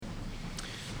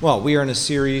Well, we are in a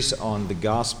series on the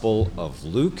Gospel of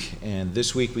Luke, and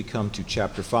this week we come to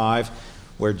chapter 5,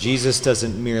 where Jesus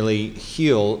doesn't merely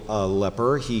heal a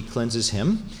leper, he cleanses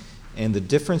him. And the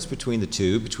difference between the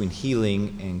two, between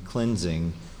healing and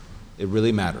cleansing, it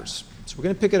really matters. So we're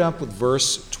going to pick it up with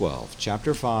verse 12,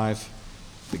 chapter 5,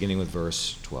 beginning with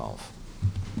verse 12.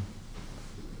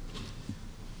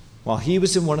 While he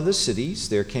was in one of the cities,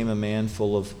 there came a man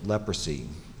full of leprosy.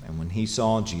 And when he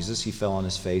saw Jesus, he fell on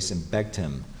his face and begged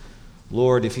him,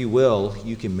 "Lord, if you will,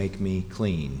 you can make me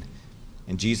clean."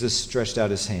 And Jesus stretched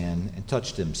out his hand and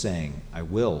touched him, saying, "I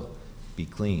will be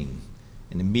clean."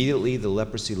 And immediately the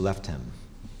leprosy left him.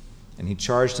 And he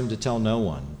charged him to tell no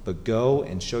one, but go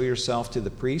and show yourself to the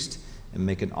priest and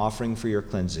make an offering for your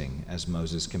cleansing, as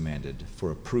Moses commanded,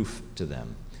 for a proof to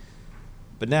them.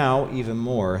 But now, even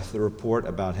more, the report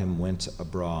about him went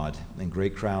abroad, and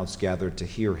great crowds gathered to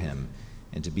hear him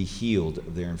and to be healed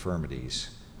of their infirmities.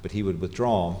 But he would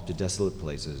withdraw to desolate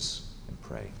places and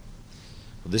pray.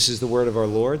 Well, this is the word of our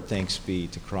Lord. Thanks be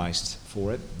to Christ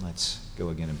for it. Let's go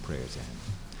again in prayer to him.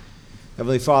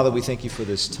 Heavenly Father, we thank you for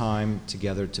this time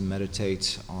together to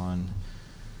meditate on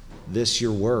this,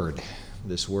 your word,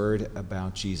 this word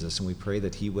about Jesus. And we pray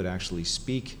that he would actually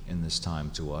speak in this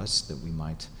time to us, that we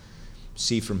might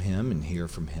see from him and hear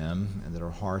from him, and that our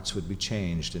hearts would be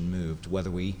changed and moved. Whether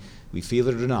we feel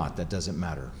it or not, that doesn't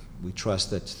matter. We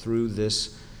trust that through this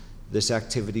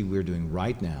activity we're doing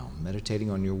right now,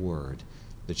 meditating on your word,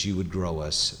 that you would grow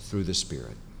us through the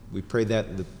Spirit. We pray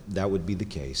that would be the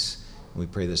case. And we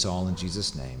pray this all in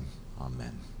Jesus' name.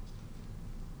 Amen.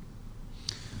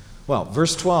 Well,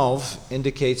 verse 12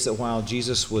 indicates that while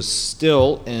Jesus was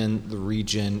still in the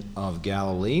region of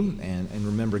Galilee, and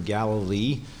remember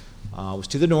Galilee was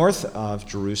to the north of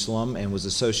Jerusalem and was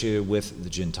associated with the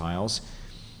Gentiles,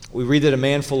 we read that a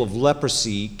man full of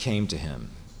leprosy came to him.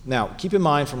 Now, keep in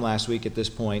mind from last week at this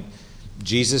point,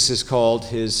 Jesus has called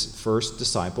his first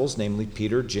disciples, namely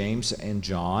Peter, James, and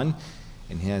John,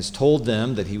 and he has told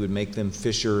them that he would make them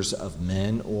fishers of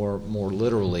men, or more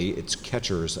literally, it's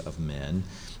catchers of men.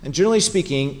 And generally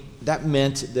speaking, that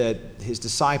meant that his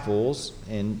disciples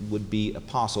and would-be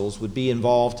apostles would be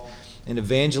involved in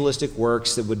evangelistic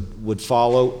works that would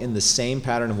follow in the same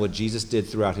pattern of what Jesus did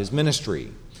throughout his ministry.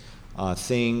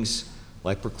 Things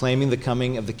like proclaiming the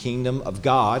coming of the kingdom of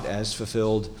God as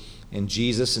fulfilled in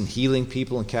Jesus, and healing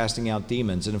people and casting out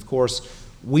demons. And of course,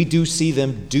 we do see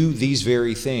them do these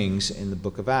very things in the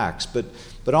book of Acts.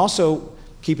 But also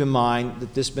keep in mind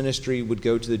that this ministry would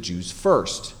go to the Jews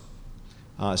first,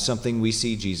 something we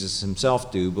see Jesus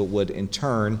himself do, but would in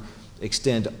turn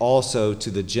extend also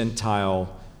to the Gentile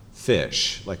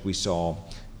fish, like we saw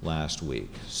last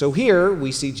week. So here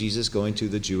we see Jesus going to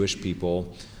the Jewish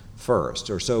people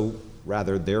first, or so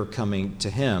rather they're coming to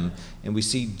him, and we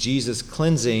see Jesus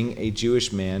cleansing a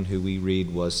Jewish man who we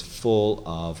read was full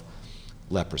of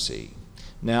leprosy.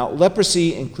 Now,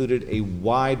 leprosy included a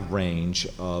wide range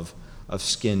of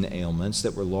skin ailments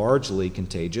that were largely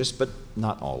contagious, but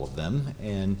not all of them,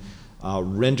 and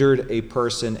rendered a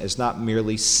person as not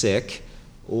merely sick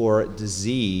or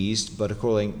diseased, but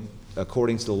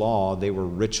according to the law, they were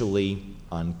ritually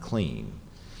unclean.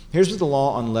 Here's what the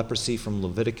law on leprosy from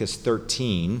Leviticus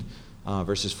 13,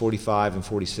 verses 45 and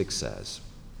 46 says.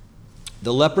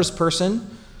 "The leprous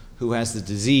person who has the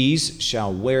disease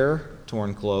shall wear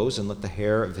torn clothes and let the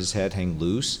hair of his head hang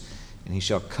loose, and he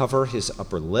shall cover his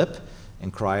upper lip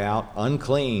and cry out,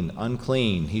 'Unclean,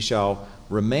 unclean.' He shall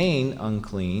remain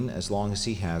unclean as long as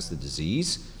he has the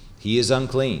disease. He is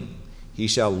unclean. He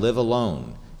shall live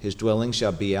alone. His dwelling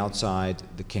shall be outside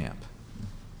the camp."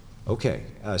 Okay,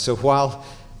 so while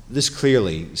this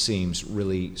clearly seems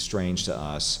really strange to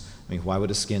us, I mean, why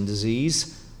would a skin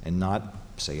disease and not,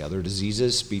 say, other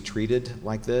diseases be treated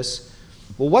like this?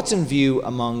 Well, what's in view,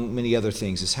 among many other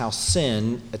things, is how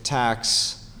sin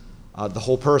attacks the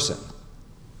whole person,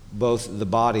 both the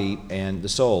body and the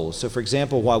soul. So, for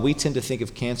example, while we tend to think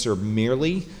of cancer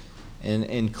merely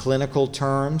in clinical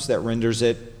terms, that renders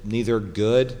it neither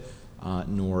good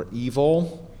nor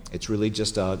evil. It's really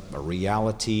just a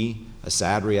reality, a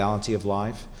sad reality of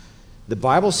life. The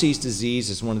Bible sees disease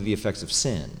as one of the effects of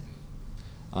sin.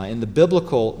 In the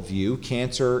biblical view,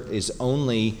 cancer is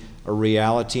only a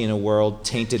reality in a world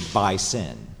tainted by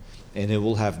sin, and it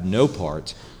will have no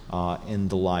part in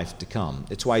the life to come.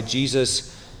 It's why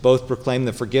Jesus both proclaimed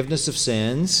the forgiveness of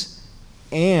sins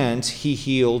and he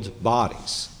healed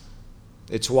bodies.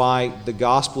 It's why the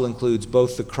gospel includes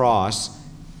both the cross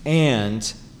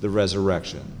and the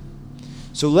resurrection.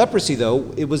 So leprosy,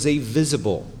 though, it was a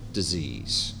visible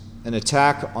disease, an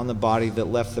attack on the body that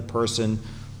left the person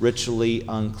ritually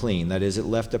unclean. That is, it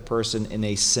left a person in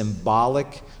a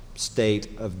symbolic state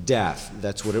of death.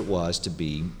 That's what it was to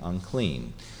be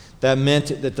unclean. That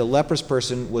meant that the leprous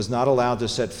person was not allowed to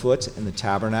set foot in the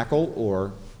tabernacle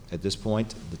or, at this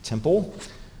point, the temple.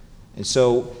 And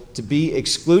so to be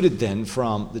excluded then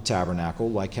from the tabernacle,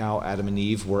 like how Adam and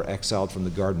Eve were exiled from the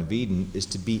Garden of Eden, is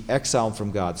to be exiled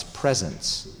from God's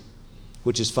presence,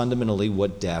 which is fundamentally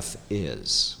what death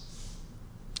is.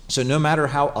 So no matter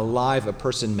how alive a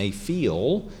person may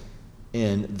feel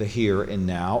in the here and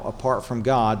now, apart from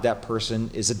God, that person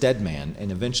is a dead man,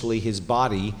 and eventually his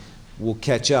body will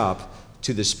catch up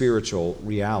to the spiritual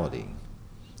reality.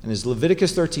 And as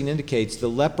Leviticus 13 indicates, the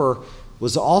leper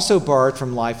was also barred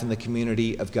from life in the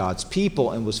community of God's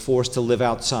people and was forced to live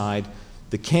outside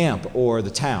the camp or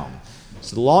the town.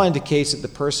 So the law indicates that the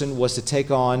person was to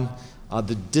take on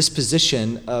the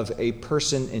disposition of a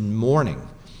person in mourning,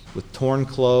 with torn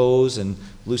clothes and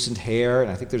loosened hair, and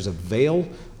I think there's a veil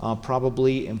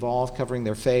probably involved covering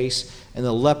their face. And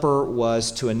the leper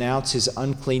was to announce his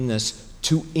uncleanness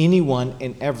to anyone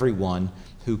and everyone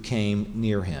who came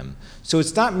near him. So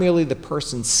it's not merely the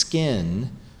person's skin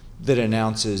that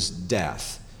announces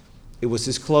death. It was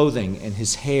his clothing and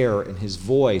his hair and his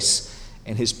voice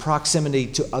and his proximity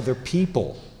to other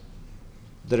people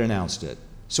that announced it.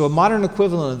 So a modern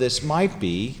equivalent of this might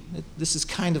be, this is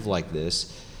kind of like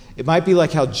this, it might be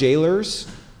like how jailers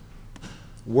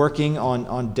working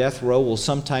on death row will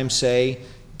sometimes say,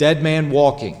 "Dead man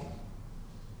walking,"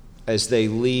 as they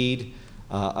lead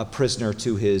a prisoner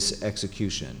to his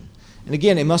execution. And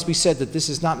again, it must be said that this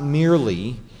is not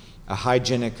merely a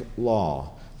hygienic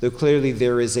law, though clearly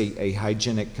there is a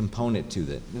hygienic component to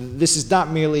it. This is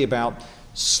not merely about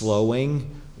slowing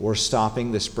or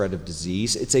stopping the spread of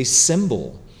disease. It's a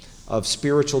symbol of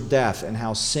spiritual death and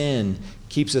how sin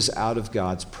keeps us out of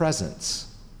God's presence.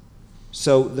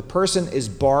 So the person is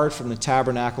barred from the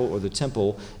tabernacle or the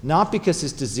temple, not because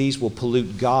his disease will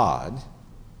pollute God,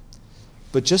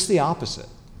 but just the opposite.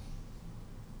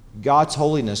 God's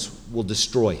holiness will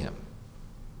destroy him.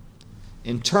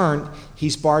 In turn,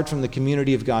 he's barred from the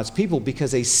community of God's people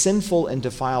because a sinful and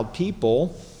defiled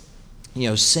people,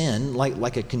 sin,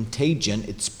 like a contagion,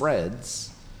 it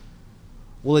spreads.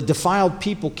 Well, a defiled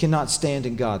people cannot stand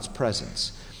in God's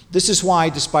presence. This is why,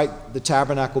 despite the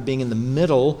tabernacle being in the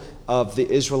middle of the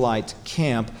Israelite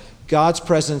camp, God's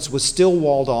presence was still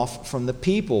walled off from the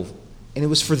people, and it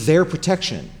was for their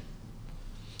protection.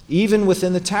 Even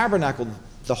within the tabernacle,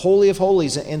 the Holy of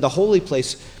Holies and the holy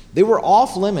place, they were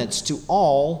off limits to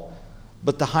all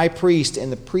but the high priest and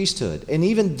the priesthood. And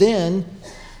even then,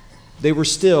 they were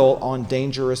still on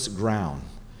dangerous ground.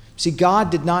 See,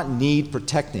 God did not need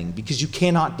protecting because you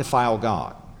cannot defile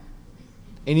God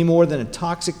any more than a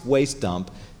toxic waste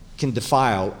dump can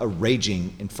defile a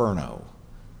raging inferno.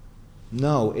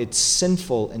 No, it's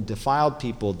sinful and defiled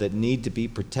people that need to be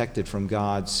protected from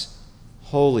God's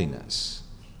holiness.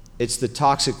 It's the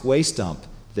toxic waste dump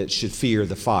that should fear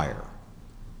the fire,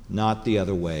 not the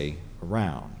other way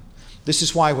around. This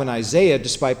is why when Isaiah,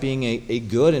 despite being a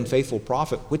good and faithful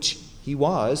prophet, which he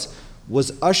was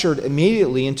ushered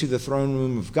immediately into the throne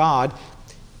room of God,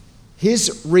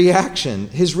 his reaction,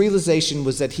 his realization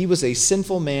was that he was a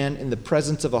sinful man in the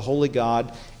presence of a holy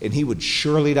God, and he would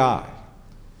surely die.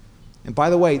 And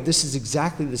by the way, this is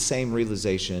exactly the same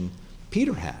realization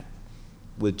Peter had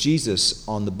with Jesus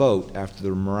on the boat after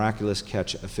the miraculous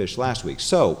catch of fish last week.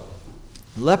 So,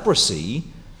 leprosy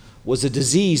was a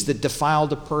disease that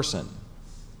defiled a person,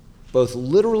 both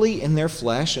literally in their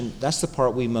flesh, and that's the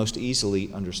part we most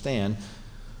easily understand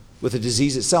with the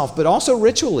disease itself, but also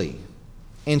ritually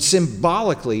and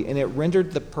symbolically, and it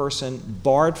rendered the person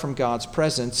barred from God's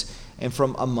presence and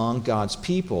from among God's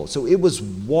people. So it was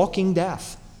walking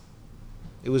death.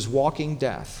 It was walking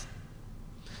death.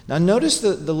 Now notice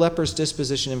the leper's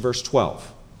disposition in verse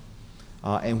 12.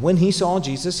 And when he saw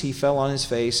Jesus, he fell on his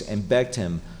face and begged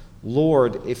him,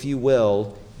 "Lord, if you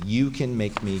will, you can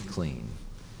make me clean."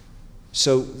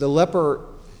 So the leper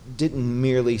didn't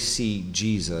merely see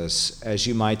Jesus as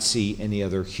you might see any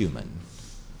other human.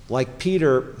 Like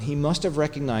Peter, he must have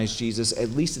recognized Jesus,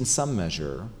 at least in some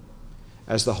measure,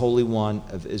 as the Holy One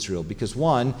of Israel. Because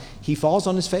one, he falls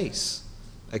on his face,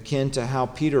 akin to how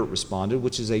Peter responded,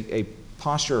 which is a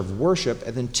posture of worship.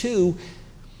 And then two,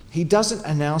 he doesn't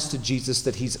announce to Jesus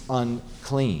that he's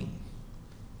unclean.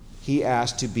 He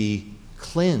asked to be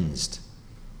cleansed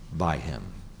by him.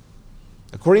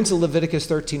 According to Leviticus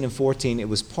 13 and 14, it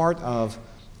was part of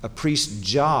a priest's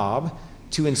job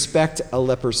to inspect a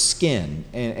leper's skin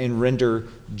and render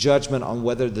judgment on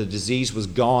whether the disease was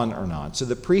gone or not. So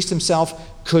the priest himself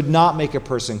could not make a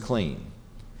person clean.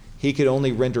 He could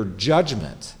only render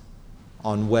judgment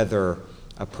on whether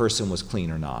a person was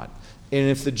clean or not. And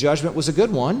if the judgment was a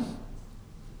good one,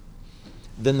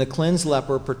 then the cleansed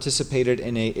leper participated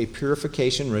in a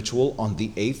purification ritual on the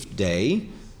 8th day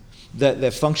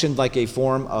that functioned like a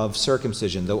form of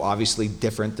circumcision, though obviously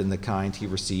different than the kind he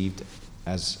received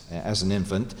as an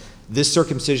infant. This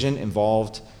circumcision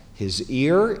involved his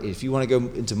ear. If you want to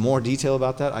go into more detail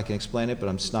about that, I can explain it, but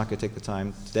I'm just not going to take the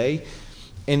time today.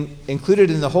 And included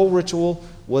in the whole ritual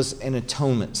was an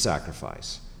atonement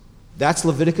sacrifice. That's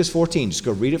Leviticus 14. Just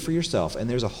go read it for yourself. And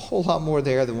there's a whole lot more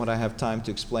there than what I have time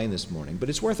to explain this morning. But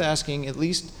it's worth asking, at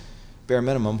least bare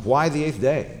minimum, why the 8th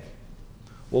day?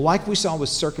 Well, like we saw with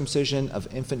circumcision of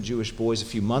infant Jewish boys a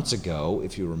few months ago,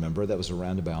 if you remember, that was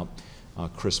around about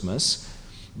Christmas.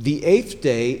 The 8th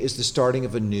day is the starting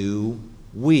of a new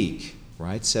week,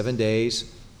 right? 7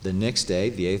 days. The next day,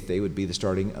 the 8th day, would be the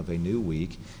starting of a new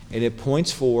week. And it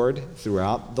points forward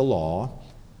throughout the law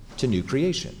to new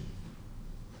creation.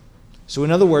 So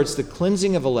in other words, the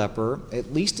cleansing of a leper,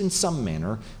 at least in some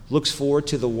manner, looks forward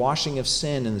to the washing of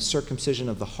sin and the circumcision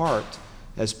of the heart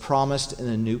as promised in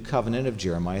the new covenant of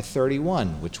Jeremiah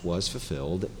 31, which was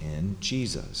fulfilled in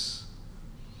Jesus.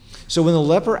 So when the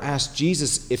leper asked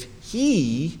Jesus if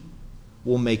he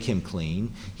will make him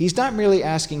clean, he's not merely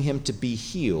asking him to be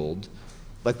healed,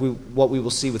 like what we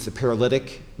will see with the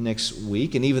paralytic next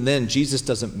week. And even then, Jesus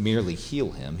doesn't merely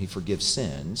heal him, he forgives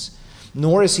sins.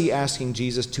 Nor is he asking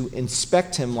Jesus to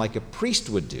inspect him like a priest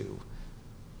would do.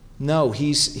 No,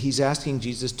 he's asking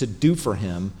Jesus to do for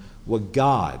him what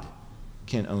God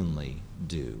can only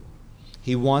do.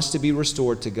 He wants to be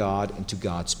restored to God and to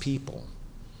God's people.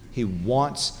 He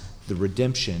wants the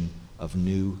redemption of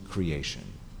new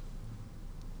creation.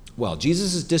 Well,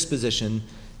 Jesus' disposition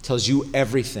tells you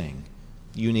everything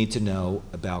you need to know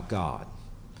about God.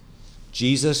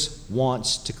 Jesus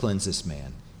wants to cleanse this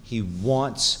man. He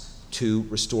wants to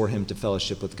restore him to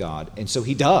fellowship with God. And so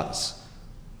he does,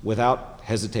 without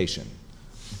hesitation.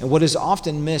 And what is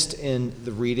often missed in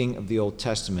the reading of the Old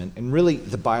Testament, and really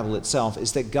the Bible itself,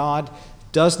 is that God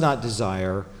does not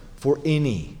desire for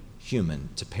any human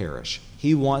to perish.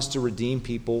 He wants to redeem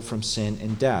people from sin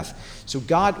and death. So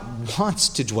God wants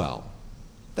to dwell.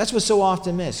 That's what's so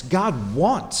often missed. God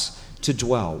wants to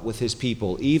dwell with his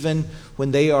people, even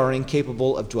when they are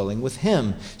incapable of dwelling with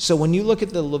him. So when you look at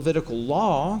the Levitical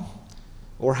law,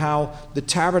 or how the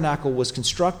tabernacle was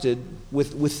constructed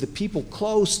with the people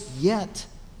close, yet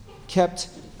kept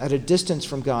at a distance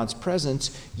from God's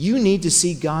presence, you need to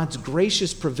see God's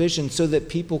gracious provision so that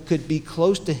people could be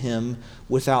close to him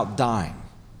without dying.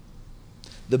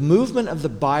 The movement of the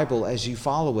Bible, as you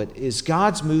follow it, is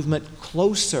God's movement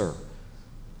closer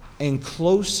and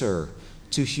closer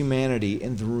to humanity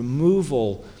and the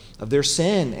removal of their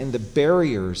sin and the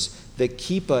barriers that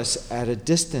keep us at a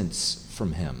distance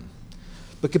from him.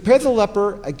 But compare the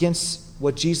leper against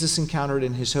what Jesus encountered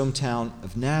in his hometown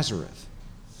of Nazareth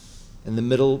in the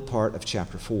middle part of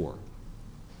chapter 4.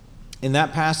 In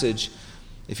that passage,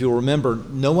 if you'll remember,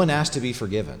 no one asked to be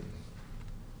forgiven.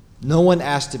 No one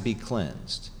asked to be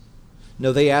cleansed.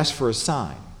 No, they asked for a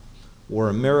sign or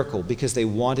a miracle because they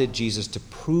wanted Jesus to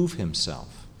prove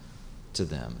himself to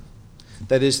them.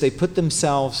 That is, they put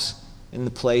themselves in the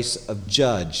place of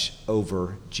judge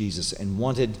over Jesus and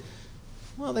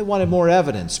they wanted more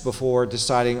evidence before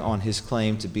deciding on his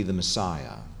claim to be the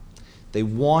Messiah. They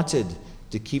wanted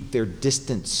to keep their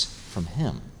distance from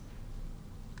him.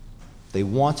 They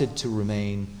wanted to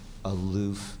remain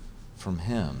aloof from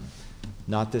him,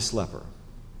 not this leper.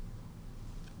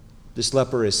 This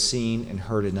leper is seen and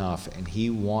heard enough, and he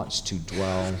wants to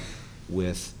dwell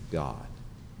with God.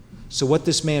 So what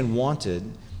this man wanted,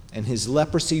 and his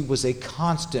leprosy was a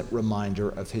constant reminder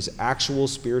of his actual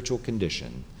spiritual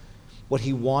condition, what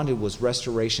he wanted was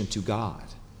restoration to God.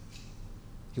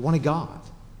 He wanted God.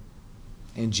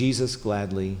 And Jesus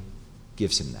gladly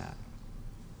gives him that.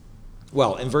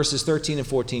 Well, in verses 13 and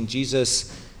 14,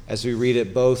 Jesus, as we read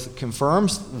it, both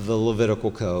confirms the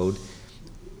Levitical code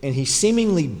and he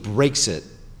seemingly breaks it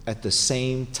at the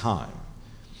same time.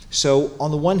 So,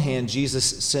 on the one hand, Jesus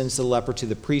sends the leper to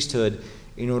the priesthood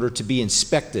in order to be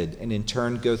inspected and in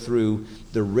turn go through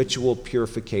the ritual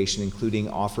purification, including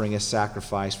offering a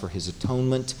sacrifice for his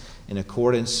atonement in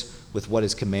accordance with what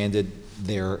is commanded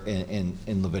there in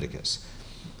Leviticus.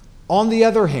 On the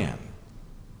other hand,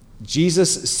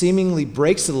 Jesus seemingly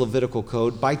breaks the Levitical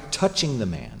code by touching the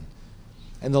man.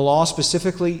 And the law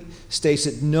specifically states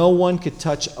that no one could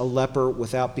touch a leper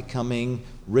without becoming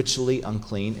ritually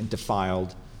unclean and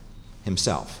defiled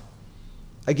himself.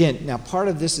 Again, now part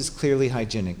of this is clearly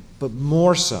hygienic, but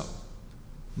more so,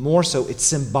 it's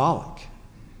symbolic.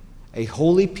 A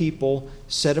holy people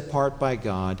set apart by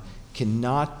God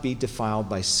cannot be defiled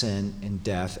by sin and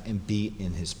death and be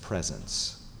in his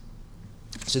presence.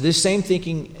 So this same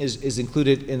thinking is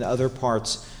included in other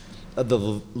parts of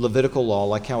the Levitical law,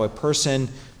 like how a person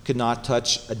could not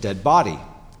touch a dead body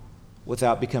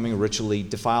without becoming ritually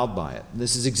defiled by it.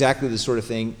 This is exactly the sort of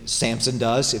thing Samson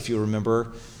does, if you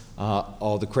remember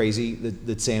all the crazy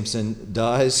that Samson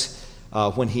does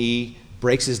when he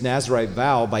breaks his Nazirite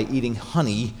vow by eating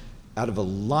honey out of a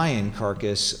lion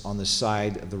carcass on the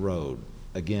side of the road.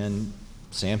 Again,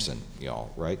 Samson,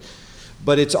 y'all, right?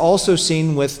 But it's also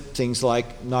seen with things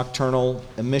like nocturnal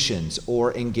emissions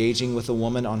or engaging with a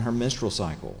woman on her menstrual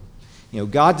cycle.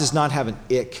 God does not have an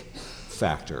ick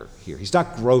factor here. He's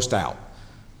not grossed out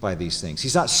by these things.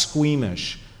 He's not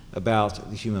squeamish about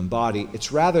the human body.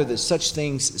 It's rather that such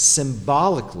things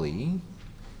symbolically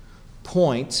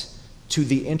point to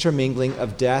the intermingling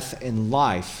of death and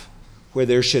life, where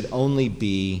there should only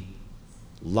be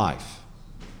life.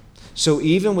 So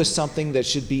even with something that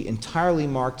should be entirely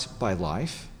marked by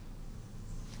life,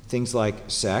 things like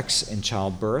sex and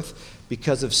childbirth,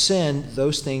 because of sin,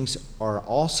 those things are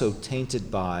also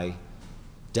tainted by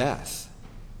death.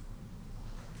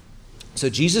 So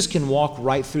Jesus can walk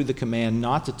right through the command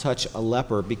not to touch a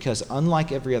leper because,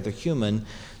 unlike every other human,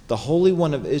 the Holy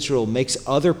One of Israel makes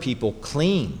other people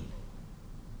clean.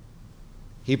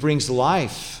 He brings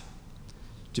life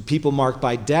to people marked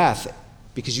by death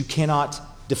because you cannot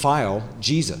defile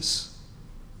Jesus.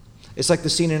 It's like the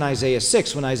scene in Isaiah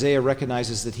 6 when Isaiah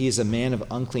recognizes that he is a man of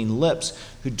unclean lips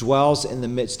who dwells in the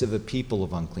midst of a people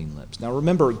of unclean lips. Now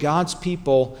remember, God's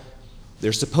people,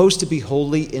 they're supposed to be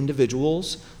holy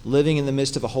individuals living in the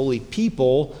midst of a holy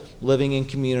people living in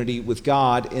community with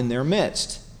God in their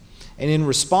midst. And in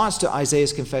response to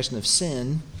Isaiah's confession of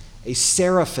sin, a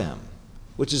seraphim,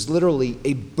 which is literally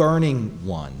a burning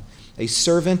one, a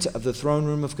servant of the throne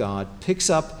room of God, picks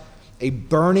up a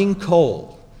burning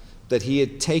coal that he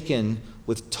had taken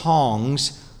with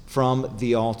tongs from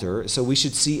the altar. So we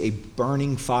should see a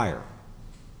burning fire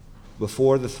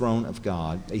before the throne of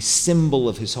God, a symbol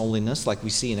of his holiness, like we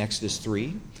see in Exodus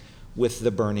 3 with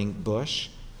the burning bush.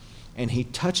 And he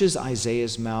touches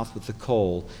Isaiah's mouth with the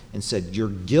coal and said, "Your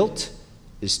guilt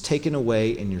is taken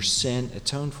away and your sin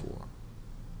atoned for."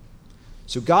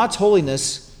 So God's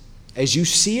holiness, as you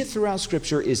see it throughout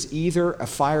Scripture, is either a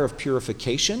fire of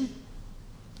purification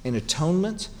and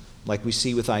atonement, like we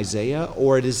see with Isaiah,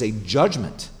 or it is a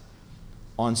judgment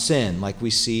on sin, like we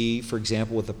see, for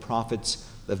example, with the prophets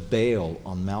of Baal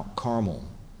on Mount Carmel,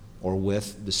 or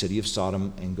with the city of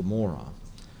Sodom and Gomorrah.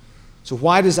 So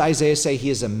why does Isaiah say he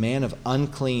is a man of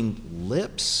unclean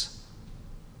lips?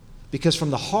 Because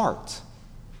from the heart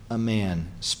a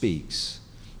man speaks.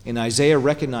 And Isaiah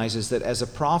recognizes that as a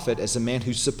prophet, as a man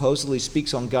who supposedly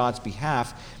speaks on God's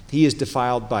behalf, he is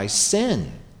defiled by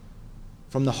sin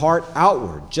from the heart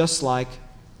outward, just like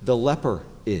the leper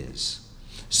is.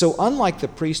 So unlike the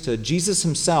priesthood, Jesus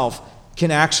himself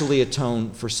can actually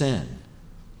atone for sin.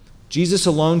 Jesus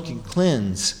alone can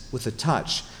cleanse with a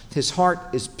touch. His heart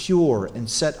is pure and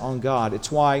set on God.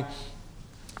 It's why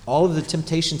all of the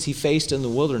temptations he faced in the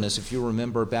wilderness, if you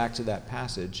remember back to that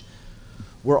passage,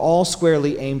 were all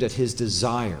squarely aimed at his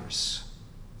desires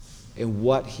and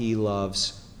what he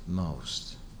loves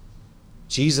most.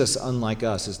 Jesus, unlike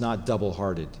us, is not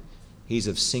double-hearted. He's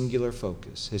of singular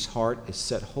focus. His heart is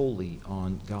set wholly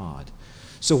on God.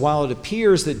 So while it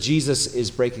appears that Jesus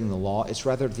is breaking the law, it's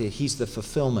rather that he's the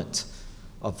fulfillment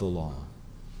of the law.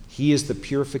 He is the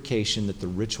purification that the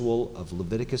ritual of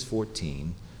Leviticus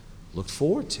 14 looked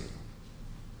forward to.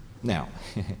 Now,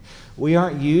 we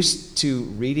aren't used to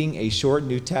reading a short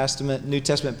New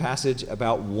Testament passage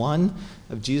about one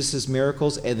of Jesus'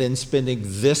 miracles and then spending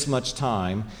this much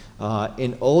time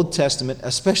in Old Testament,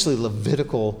 especially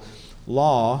Levitical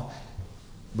law,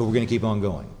 but we're going to keep on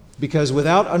going. Because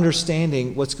without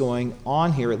understanding what's going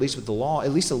on here, at least with the law,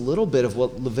 at least a little bit of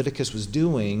what Leviticus was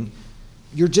doing,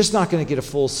 you're just not going to get a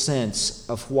full sense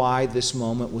of why this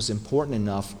moment was important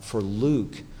enough for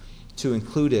Luke to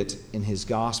include it in his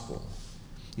gospel.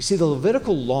 You see, the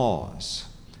Levitical laws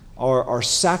are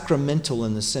sacramental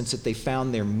in the sense that they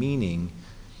found their meaning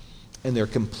and their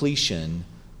completion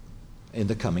in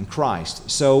the coming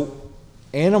Christ. So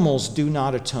animals do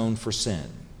not atone for sin.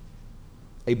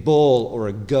 A bull or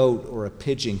a goat or a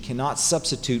pigeon cannot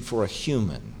substitute for a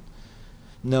human.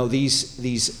 No,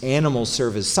 these animals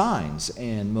serve as signs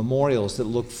and memorials that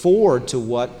look forward to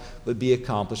what would be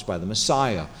accomplished by the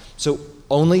Messiah. So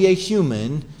only a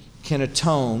human can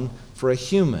atone for a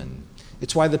human.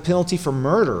 It's why the penalty for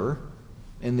murder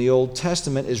in the Old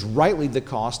Testament is rightly the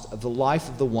cost of the life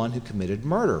of the one who committed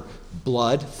murder.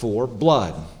 Blood for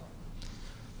blood.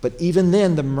 But even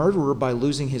then, the murderer, by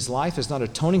losing his life, is not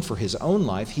atoning for his own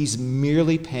life. He's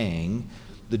merely paying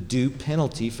the due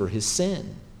penalty for his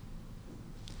sin.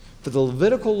 For the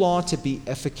Levitical law to be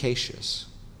efficacious,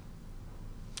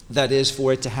 that is,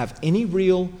 for it to have any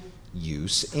real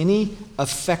use, any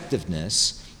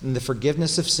effectiveness in the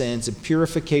forgiveness of sins and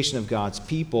purification of God's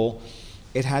people,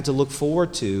 it had to look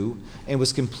forward to and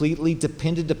was completely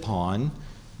dependent upon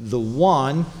the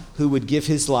one who would give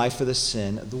his life for the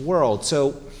sin of the world.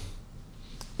 So,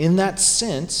 in that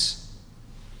sense,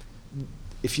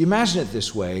 if you imagine it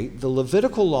this way, the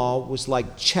Levitical law was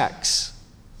like checks.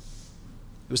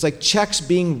 It was like checks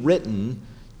being written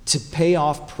to pay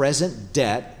off present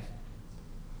debt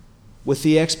with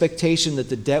the expectation that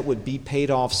the debt would be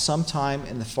paid off sometime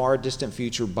in the far distant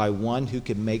future by one who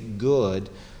could make good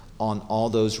on all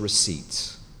those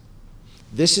receipts.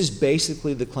 This is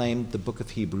basically the claim the book of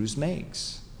Hebrews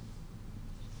makes.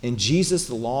 In Jesus,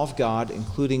 the law of God,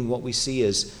 including what we see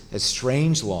as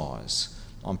strange laws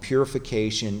on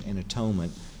purification and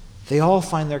atonement, they all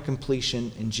find their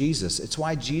completion in Jesus. It's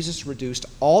why Jesus reduced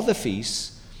all the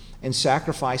feasts and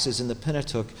sacrifices in the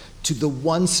Pentateuch to the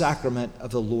one sacrament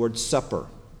of the Lord's Supper,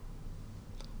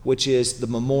 which is the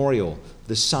memorial,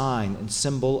 the sign and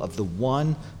symbol of the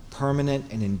one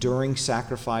permanent and enduring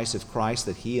sacrifice of Christ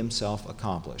that he himself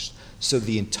accomplished. So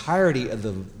the entirety of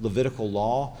the Levitical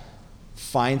law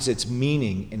finds its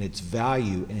meaning and its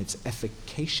value and its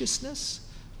efficaciousness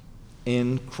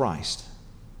in Christ.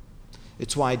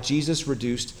 It's why Jesus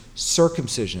reduced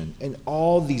circumcision and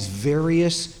all these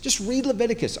various, just read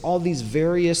Leviticus, all these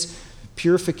various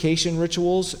purification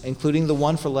rituals, including the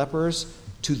one for lepers,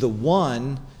 to the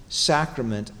one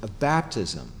sacrament of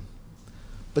baptism.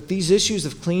 But these issues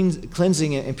of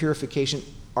cleansing and purification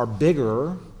are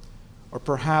bigger or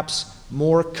perhaps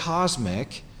more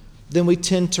cosmic than we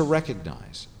tend to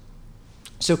recognize.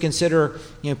 So consider,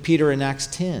 Peter in Acts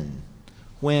 10,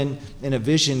 when in a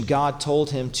vision God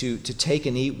told him to take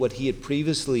and eat what he had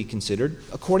previously considered,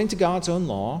 according to God's own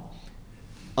law,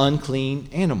 unclean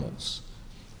animals.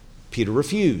 Peter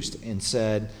refused and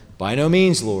said, "By no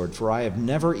means, Lord, for I have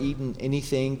never eaten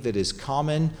anything that is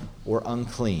common or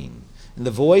unclean." And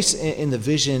the voice in the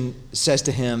vision says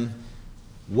to him,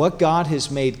 "What God has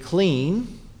made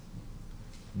clean,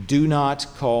 do not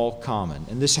call common."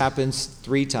 And this happens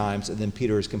 3 times, and then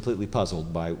Peter is completely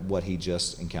puzzled by what he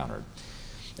just encountered.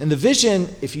 And the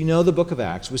vision, if you know the book of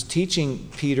Acts, was teaching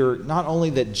Peter not only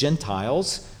that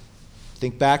Gentiles,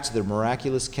 think back to the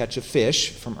miraculous catch of fish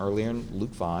from earlier in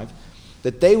Luke 5,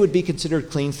 that they would be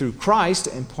considered clean through Christ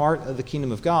and part of the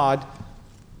kingdom of God,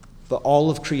 but all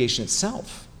of creation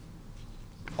itself.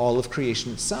 All of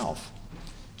creation itself.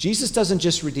 Jesus doesn't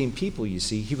just redeem people, you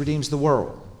see, he redeems the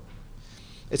world.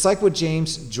 It's like what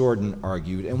James Jordan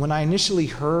argued, and when I initially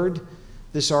heard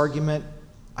this argument,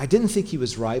 I didn't think he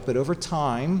was right, but over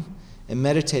time and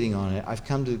meditating on it, I've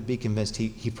come to be convinced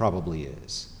he probably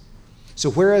is. So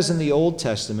whereas in the Old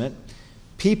Testament,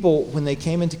 people, when they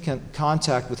came into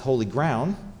contact with holy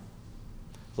ground,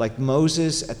 like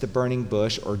Moses at the burning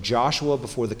bush or Joshua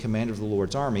before the commander of the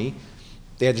Lord's army,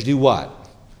 they had to do what?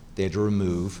 They had to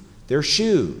remove their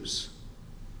shoes.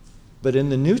 But in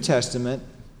the New Testament,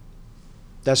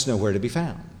 that's nowhere to be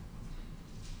found.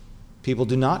 People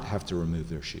do not have to remove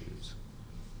their shoes.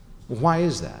 Well, why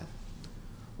is that?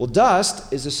 Well,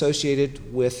 dust is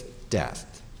associated with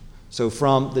death. So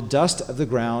from the dust of the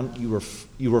ground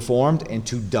you were formed, and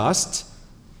to dust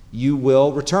you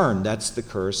will return. That's the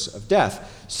curse of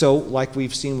death. So like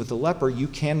we've seen with the leper, you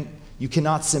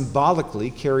cannot symbolically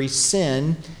carry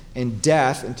sin and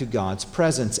death into God's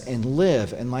presence and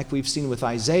live. And like we've seen with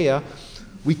Isaiah,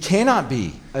 we cannot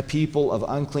be a people of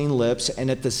unclean lips and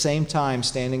at the same time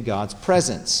stand in God's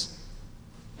presence.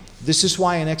 This is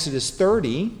why in Exodus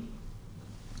 30,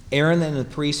 Aaron and the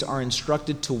priests are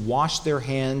instructed to wash their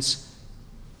hands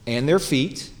and their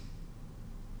feet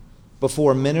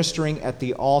before ministering at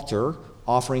the altar,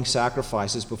 offering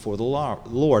sacrifices before the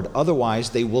Lord. Otherwise,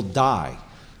 they will die.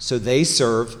 So they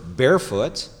serve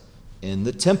barefoot in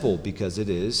the temple because it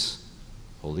is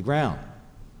holy ground.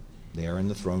 They are in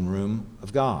the throne room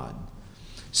of God.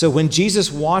 So when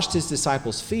Jesus washed his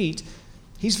disciples' feet,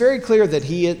 he's very clear that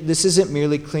this isn't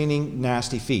merely cleaning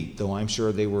nasty feet, though I'm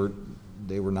sure they were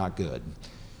not good.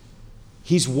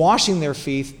 He's washing their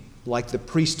feet like the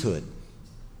priesthood,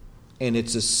 and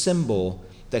it's a symbol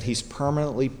that he's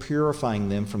permanently purifying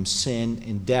them from sin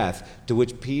and death, to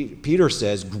which Peter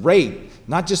says, "Great,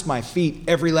 not just my feet,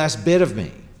 every last bit of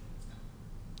me."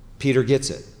 Peter gets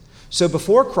it. So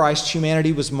before Christ,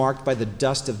 humanity was marked by the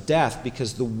dust of death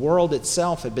because the world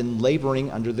itself had been laboring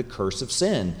under the curse of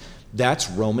sin. That's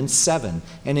Romans 7.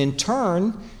 And in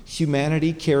turn,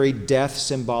 humanity carried death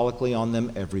symbolically on them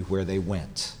everywhere they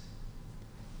went.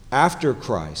 After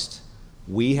Christ,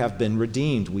 we have been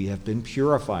redeemed, we have been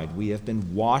purified, we have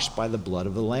been washed by the blood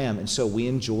of the Lamb, and so we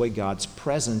enjoy God's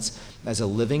presence as a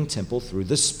living temple through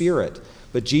the Spirit.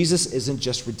 But Jesus isn't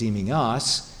just redeeming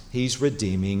us, he's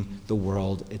redeeming the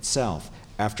world itself.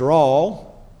 After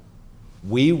all,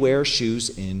 we wear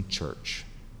shoes in church.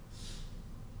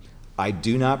 I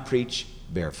do not preach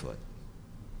barefoot.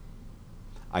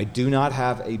 I do not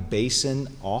have a basin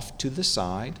off to the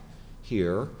side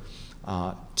here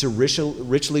to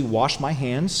ritually wash my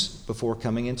hands before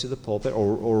coming into the pulpit,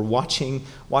 or washing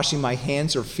my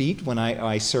hands or feet when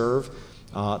I serve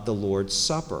the Lord's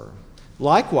Supper.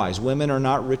 Likewise, women are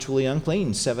not ritually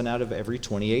unclean 7 out of every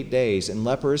 28 days, and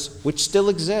lepers, which still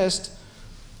exist,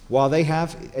 while they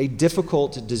have a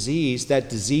difficult disease, that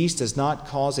disease does not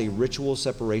cause a ritual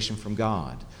separation from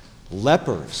God.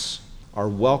 Lepers are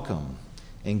welcome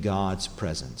in God's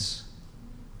presence.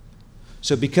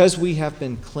 So because we have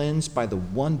been cleansed by the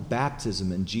one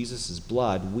baptism in Jesus'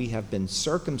 blood, we have been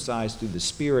circumcised through the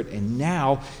Spirit and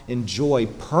now enjoy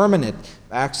permanent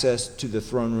access to the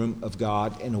throne room of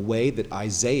God in a way that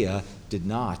Isaiah did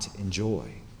not enjoy.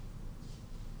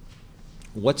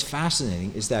 What's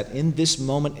fascinating is that in this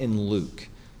moment in Luke,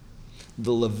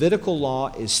 the Levitical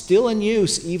law is still in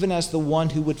use even as the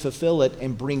one who would fulfill it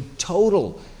and bring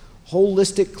total,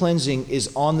 holistic cleansing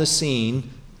is on the scene,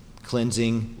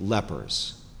 cleansing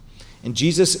lepers. And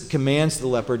Jesus commands the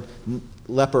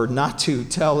leper not to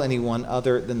tell anyone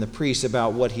other than the priest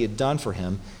about what he had done for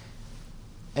him.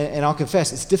 And I'll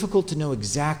confess, it's difficult to know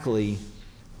exactly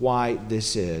why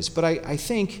this is. But I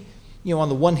think, on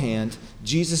the one hand,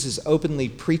 Jesus is openly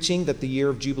preaching that the year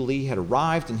of Jubilee had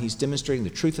arrived, and he's demonstrating the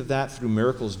truth of that through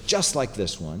miracles just like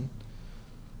this one.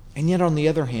 And yet, on the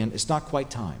other hand, it's not quite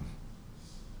time.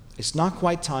 It's not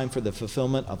quite time for the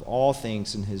fulfillment of all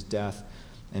things in his death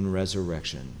and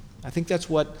resurrection. I think that's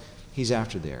what he's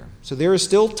after there. So there is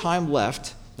still time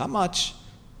left, not much,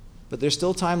 but there's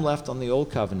still time left on the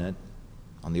old covenant,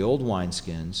 on the old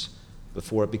wineskins,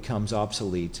 before it becomes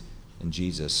obsolete in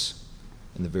Jesus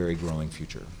in the very growing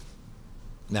future.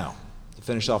 Now, to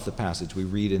finish off the passage, we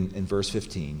read in verse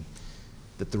 15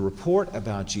 that the report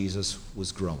about Jesus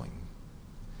was growing,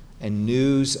 and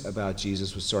news about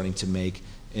Jesus was starting to make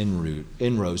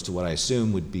inroads to what I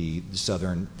assume would be the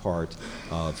southern part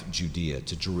of Judea,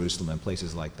 to Jerusalem and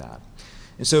places like that.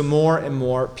 And so more and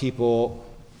more people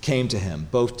came to him,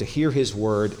 both to hear his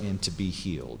word and to be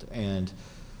healed. And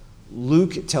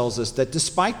Luke tells us that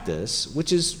despite this,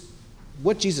 which is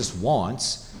what Jesus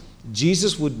wants,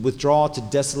 Jesus would withdraw to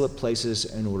desolate places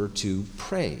in order to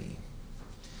pray.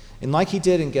 And like he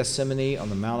did in Gethsemane on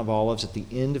the Mount of Olives at the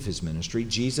end of his ministry,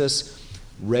 Jesus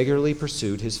regularly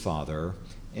pursued his Father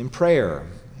in prayer.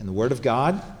 And the Word of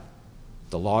God,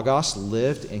 the Logos,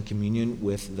 lived in communion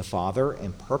with the Father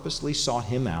and purposely sought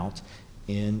him out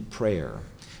in prayer.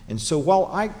 And so while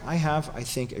I have, I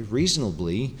think, a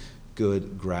reasonably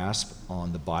good grasp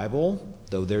on the Bible,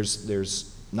 though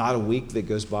there's not a week that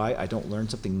goes by I don't learn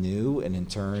something new and in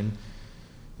turn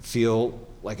feel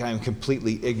like I'm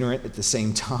completely ignorant at the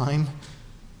same time,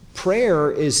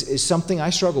 prayer is something I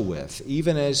struggle with,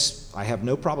 even as I have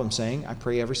no problem saying I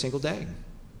pray every single day.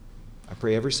 I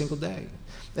pray every single day.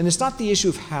 And it's not the issue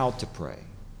of how to pray.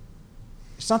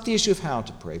 It's not the issue of how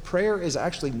to pray. Prayer is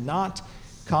actually not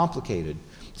complicated.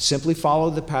 Simply follow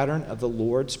the pattern of the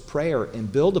Lord's Prayer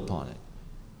and build upon it.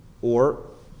 Or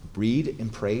read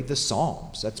and pray the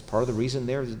Psalms. That's part of the reason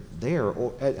they're there.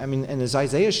 And as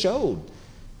Isaiah showed,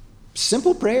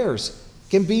 simple prayers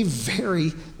can be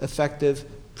very effective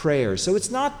prayers. So it's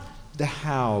not the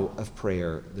how of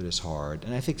prayer that is hard.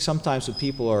 And I think sometimes when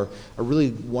people are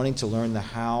really wanting to learn the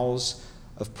hows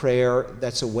of prayer,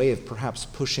 that's a way of perhaps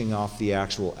pushing off the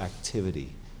actual activity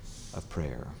of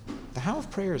prayer. The how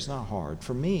of prayer is not hard.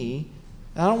 For me,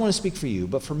 and I don't want to speak for you,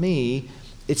 but for me,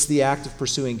 it's the act of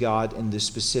pursuing God in this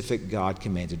specific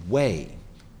God-commanded way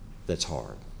that's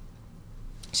hard.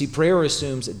 See, prayer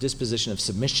assumes a disposition of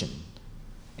submission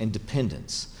and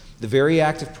dependence. The very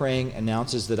act of praying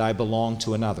announces that I belong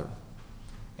to another,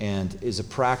 and is a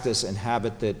practice and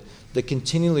habit that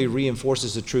continually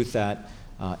reinforces the truth that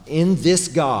in this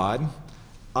God,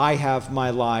 I have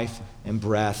my life and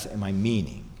breath and my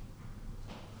meaning.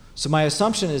 So my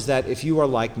assumption is that if you are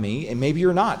like me, and maybe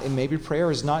you're not, and maybe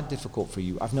prayer is not difficult for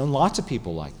you. I've known lots of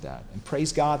people like that, and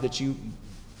praise God that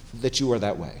you are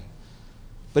that way.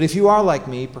 But if you are like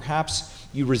me, perhaps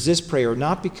you resist prayer,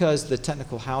 not because the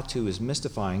technical how-to is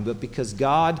mystifying, but because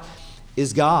God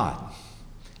is God,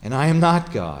 and I am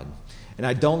not God. And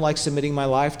I don't like submitting my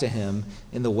life to him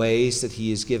in the ways that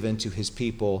he has given to his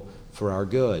people for our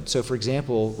good. So, for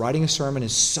example, writing a sermon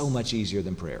is so much easier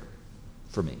than prayer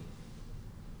for me.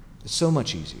 It's so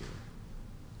much easier.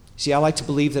 See, I like to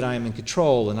believe that I am in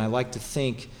control, and I like to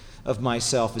think of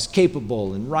myself as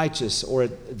capable and righteous, or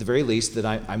at the very least that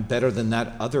I'm better than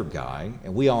that other guy,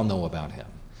 and we all know about him.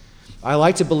 I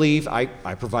like to believe I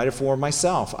provided for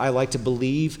myself. I like to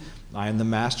believe I am the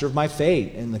master of my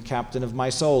fate and the captain of my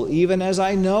soul, even as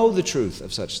I know the truth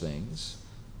of such things,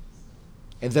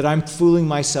 and that I'm fooling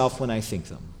myself when I think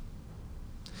them.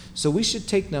 So we should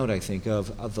take note, I think,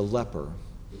 of the leper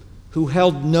who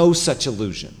held no such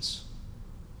illusions.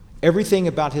 Everything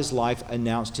about his life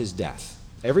announced his death.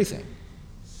 Everything.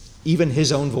 Even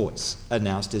his own voice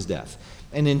announced his death.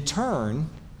 And in turn,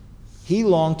 he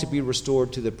longed to be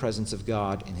restored to the presence of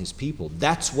God and his people.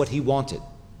 That's what he wanted.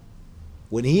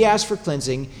 When he asked for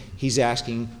cleansing, he's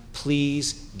asking,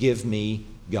 please give me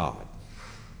God.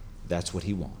 That's what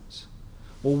he wants.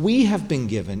 Well, we have been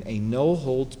given a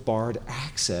no-holds-barred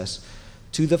access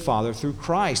to the Father through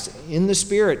Christ in the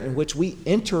Spirit, in which we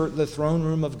enter the throne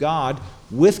room of God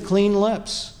with clean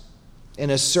lips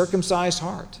and a circumcised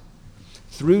heart.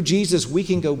 Through Jesus, we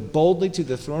can go boldly to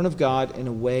the throne of God in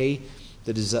a way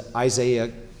that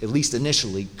Isaiah, at least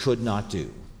initially, could not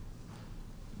do.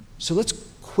 So let's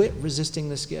quit resisting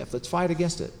this gift. Let's fight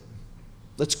against it.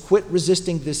 Let's quit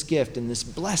resisting this gift and this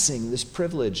blessing, this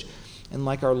privilege. And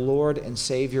like our Lord and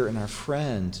Savior and our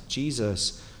friend,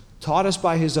 Jesus, taught us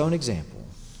by his own example,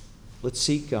 let's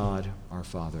seek God, our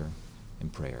Father, in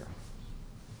prayer.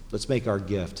 Let's make our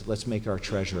gift, let's make our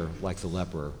treasure, like the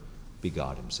leper, be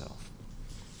God himself.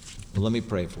 Well, let me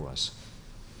pray for us.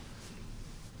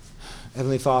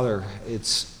 Heavenly Father,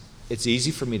 it's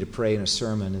easy for me to pray in a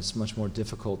sermon. It's much more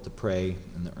difficult to pray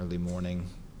in the early morning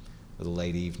or the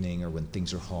late evening, or when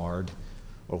things are hard,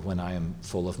 or when I am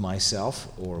full of myself,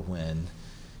 or when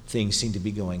things seem to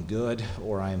be going good,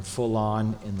 or I am full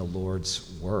on in the Lord's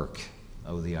work.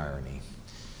 Oh, the irony.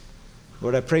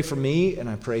 Lord, I pray for me and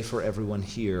I pray for everyone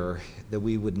here that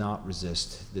we would not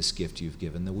resist this gift you've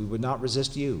given, that we would not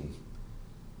resist you,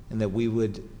 and that we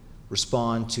would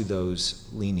respond to those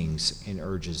leanings and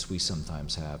urges we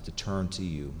sometimes have to turn to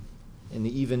you in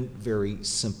even very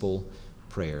simple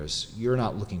prayers. You're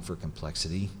not looking for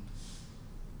complexity.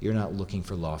 You're not looking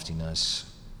for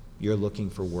loftiness. You're looking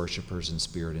for worshipers in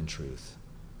spirit and truth.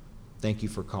 Thank you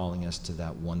for calling us to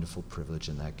that wonderful privilege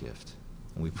and that gift.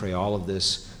 And we pray all of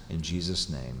this in Jesus'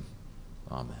 name.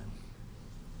 Amen.